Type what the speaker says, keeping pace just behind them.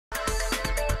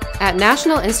At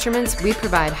National Instruments, we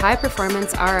provide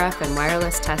high-performance RF and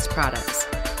wireless test products.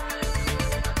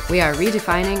 We are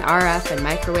redefining RF and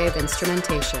microwave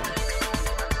instrumentation.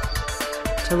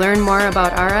 To learn more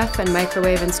about RF and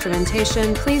microwave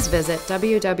instrumentation, please visit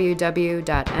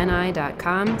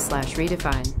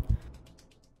www.ni.com/redefine.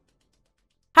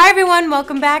 Hi everyone,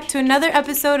 welcome back to another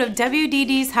episode of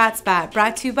WDD's HotSpot,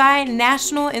 brought to you by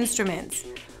National Instruments.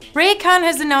 Rakon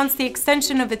has announced the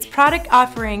extension of its product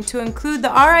offering to include the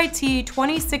RIT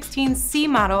 2016C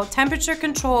model temperature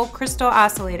control crystal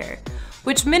oscillator,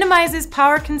 which minimizes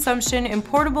power consumption in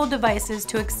portable devices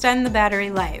to extend the battery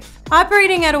life.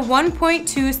 Operating at a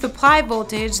 1.2 supply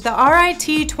voltage, the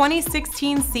RIT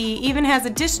 2016C even has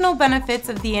additional benefits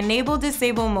of the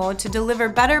enable-disable mode to deliver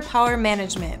better power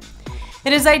management.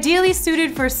 It is ideally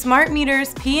suited for smart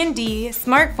meters, P&D,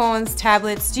 smartphones,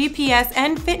 tablets, GPS,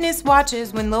 and fitness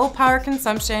watches when low power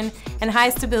consumption and high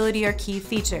stability are key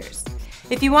features.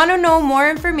 If you want to know more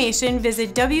information,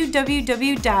 visit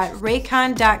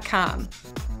www.rakon.com.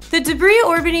 The debris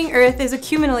orbiting Earth is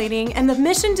accumulating, and the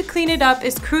mission to clean it up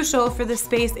is crucial for the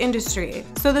space industry.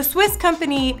 So the Swiss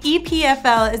company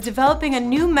EPFL is developing a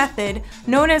new method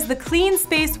known as the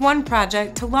CleanSpace One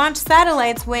project to launch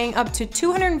satellites weighing up to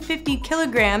 250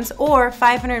 kilograms or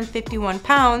 551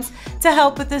 pounds to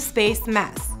help with the space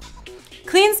mess.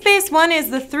 CleanSpace One is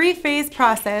the three-phase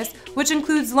process, which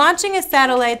includes launching a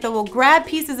satellite that will grab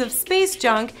pieces of space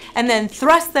junk and then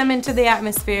thrust them into the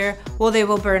atmosphere where they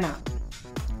will burn up.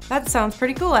 That sounds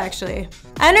pretty cool, actually.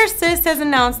 EnerSys has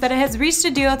announced that it has reached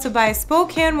a deal to buy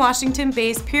Spokane,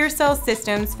 Washington-based PureCell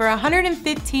Systems for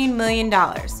 $115 million.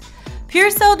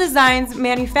 PureCell designs,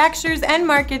 manufactures, and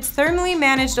markets thermally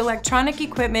managed electronic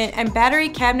equipment and battery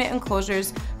cabinet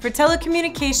enclosures for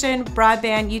telecommunication,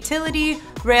 broadband, utility,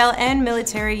 rail, and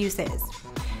military uses.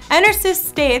 EnerSys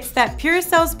states that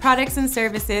PureCell's products and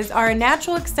services are a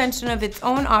natural extension of its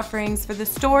own offerings for the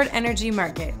stored energy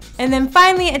market. And then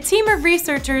finally, a team of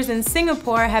researchers in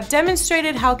Singapore have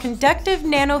demonstrated how conductive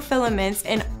nanofilaments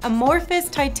and amorphous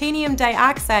titanium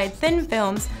dioxide thin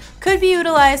films could be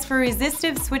utilized for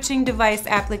resistive switching device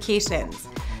applications.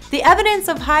 The evidence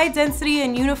of high-density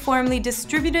and uniformly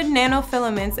distributed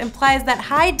nanofilaments implies that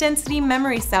high-density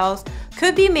memory cells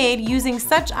could be made using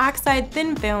such oxide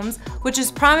thin films, which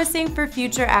is promising for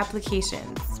future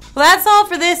applications. Well, that's all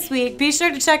for this week. Be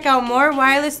sure to check out more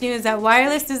wireless news at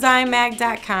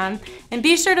wirelessdesignmag.com, and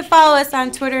be sure to follow us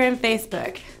on Twitter and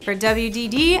Facebook. For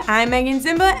WDD, I'm Megan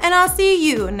Zimba, and I'll see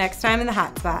you next time in the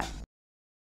Hotspot.